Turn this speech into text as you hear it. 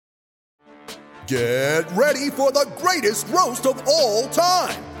Get ready for the greatest roast of all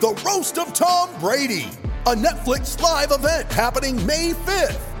time, the Roast of Tom Brady, a Netflix live event happening May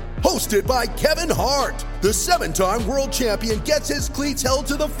 5th. Hosted by Kevin Hart, the 7-time world champion gets his cleats held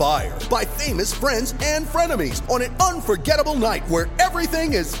to the fire by famous friends and frenemies on an unforgettable night where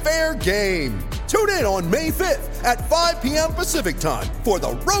everything is fair game. Tune in on May 5th at 5 p.m. Pacific time for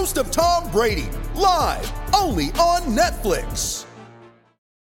the Roast of Tom Brady, live only on Netflix.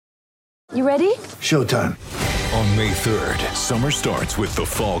 You ready? Showtime. On May 3rd, summer starts with The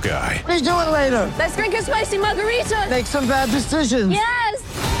Fall Guy. Let's do it later. Let's drink a spicy margarita. Make some bad decisions. Yes!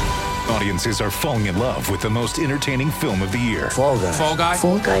 Audiences are falling in love with the most entertaining film of the year. Fall Guy. Fall Guy?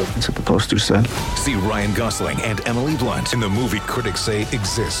 Fall guy. That's what the poster said. See Ryan Gosling and Emily Blunt in the movie critics say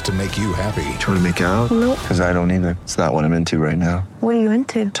exists to make you happy. Trying to make it out? Nope. Because I don't either. It's not what I'm into right now. What are you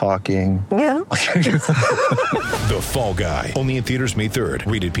into? Talking. Yeah. The Fall Guy. Only in theaters May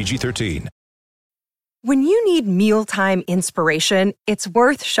 3rd. Rated PG-13. When you need mealtime inspiration, it's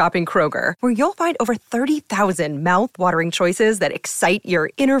worth shopping Kroger, where you'll find over 30,000 mouth-watering choices that excite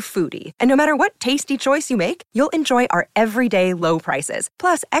your inner foodie. And no matter what tasty choice you make, you'll enjoy our everyday low prices,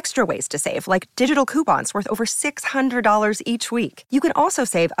 plus extra ways to save, like digital coupons worth over $600 each week. You can also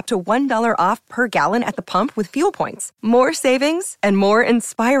save up to $1 off per gallon at the pump with fuel points. More savings and more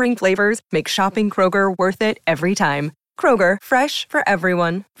inspiring flavors make shopping Kroger worth it every time. Kroger, fresh for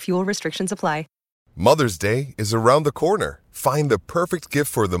everyone. Fuel restrictions apply. Mother's Day is around the corner. Find the perfect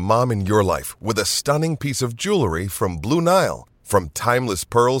gift for the mom in your life with a stunning piece of jewelry from Blue Nile. From timeless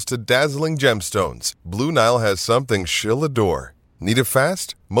pearls to dazzling gemstones, Blue Nile has something she'll adore. Need it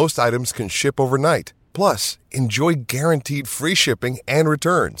fast? Most items can ship overnight. Plus, enjoy guaranteed free shipping and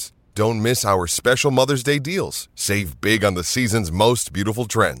returns. Don't miss our special Mother's Day deals. Save big on the season's most beautiful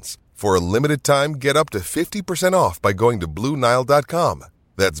trends. For a limited time, get up to 50% off by going to BlueNile.com.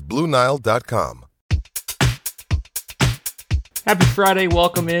 That's BlueNile.com. Happy Friday,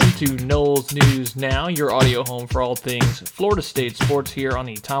 welcome into Noles News Now, your audio home for all things Florida State sports here on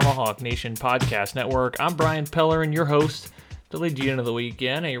the Tomahawk Nation Podcast Network. I'm Brian Pellerin, your host, to lead you into the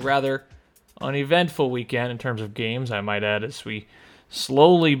weekend, a rather uneventful weekend in terms of games, I might add, as we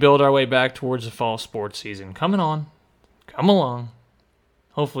slowly build our way back towards the fall sports season. Come along,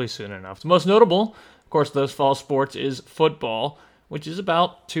 hopefully soon enough. The most notable, of course, those fall sports is football, which is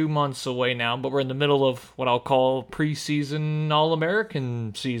about 2 months away now, but we're in the middle of what I'll call preseason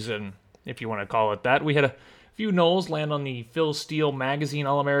All-American season, if you want to call it that. We had a few Noles land on the Phil Steele magazine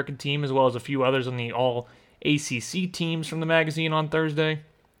All-American team, as well as a few others on the All-ACC teams from the magazine on Thursday.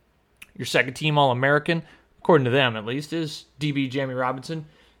 Your second team All-American, according to them at least, is DB Jamie Robinson.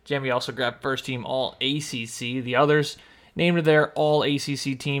 Jamie also grabbed first team All-ACC. The others named to their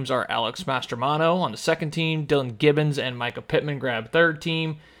All-ACC teams are Alex Mastromano on the second team, Dylan Gibbons and Micah Pittman grabbed third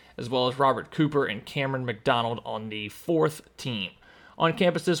team, as well as Robert Cooper and Cameron McDonald on the fourth team. On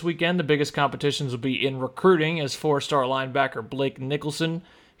campus this weekend, the biggest competitions will be in recruiting, as four-star linebacker Blake Nicholson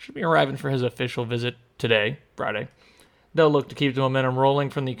should be arriving for his official visit today, Friday. They'll look to keep the momentum rolling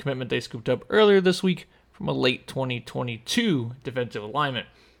from the commitment they scooped up earlier this week from a late 2022 defensive lineman.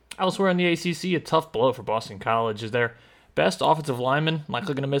 Elsewhere in the ACC, a tough blow for Boston College as their best offensive lineman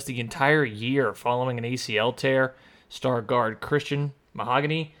likely going to miss the entire year following an ACL tear. Star guard Christian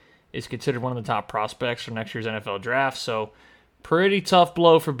Mahogany is considered one of the top prospects for next year's NFL draft, so pretty tough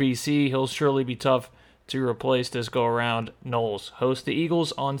blow for BC. He'll surely be tough to replace this go-around. Noles host the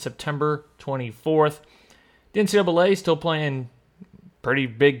Eagles on September 24th. The NCAA still playing pretty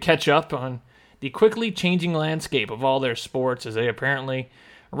big catch-up on the quickly changing landscape of all their sports, as they apparently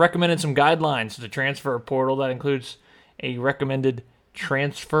recommended some guidelines to the transfer portal that includes a recommended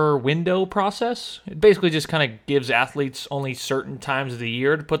transfer window process. It basically just kind of gives athletes only certain times of the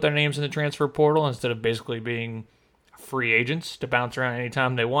year to put their names in the transfer portal instead of basically being free agents to bounce around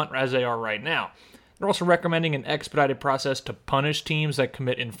anytime they want, as they are right now. They're also recommending an expedited process to punish teams that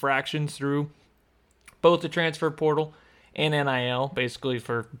commit infractions through both the transfer portal and NIL, basically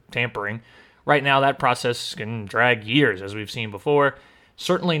for tampering. Right now, that process can drag years, as we've seen before.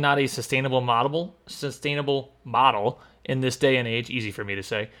 Certainly not a sustainable model in this day and age, easy for me to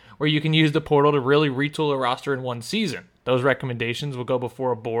say, where you can use the portal to really retool a roster in one season. Those recommendations will go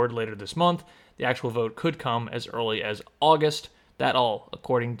before a board later this month. The actual vote could come as early as August. That all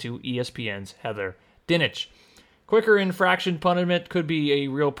according to ESPN's Heather Dinich. Quicker infraction punishment could be a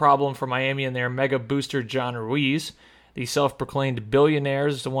real problem for Miami and their mega booster John Ruiz. The self-proclaimed billionaire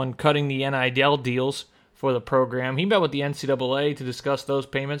is the one cutting the NIL deals for the program. He met with the NCAA to discuss those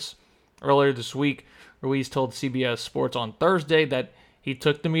payments earlier this week. Ruiz told CBS Sports on Thursday that he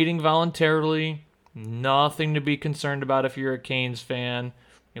took the meeting voluntarily. Nothing to be concerned about if you're a Canes fan.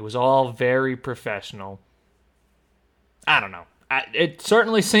 It was all very professional. I don't know. It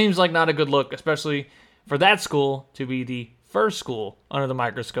certainly seems like not a good look, especially for that school to be the first school under the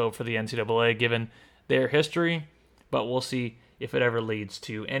microscope for the NCAA, given their history. But we'll see if it ever leads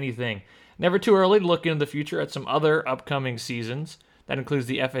to anything. Never too early to look into the future at some other upcoming seasons. That includes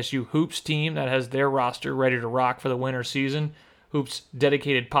the FSU Hoops team that has their roster ready to rock for the winter season. Hoops'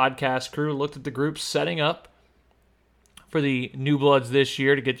 dedicated podcast crew looked at the groups setting up for the New Bloods this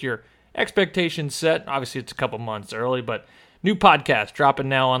year to get your expectations set. Obviously, it's a couple months early, but new podcast dropping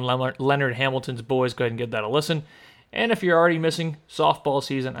now on Leonard Hamilton's Boys. Go ahead and give that a listen. And if you're already missing softball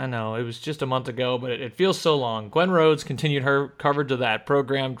season, I know it was just a month ago, but it feels so long. Gwen Rhodes continued her coverage of that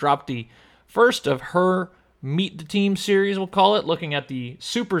program, dropped the first of her Meet the Team series, we'll call it, looking at the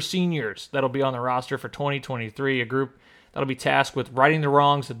super seniors that'll be on the roster for 2023, a group that'll be tasked with righting the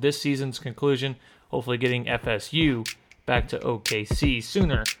wrongs of this season's conclusion, hopefully getting FSU back to OKC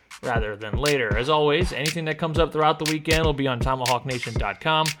sooner rather than later. As always, anything that comes up throughout the weekend will be on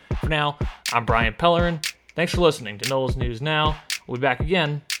TomahawkNation.com. For now, I'm Brian Pellerin. Thanks for listening to Noles News Now. We'll be back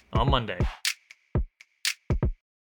again on Monday.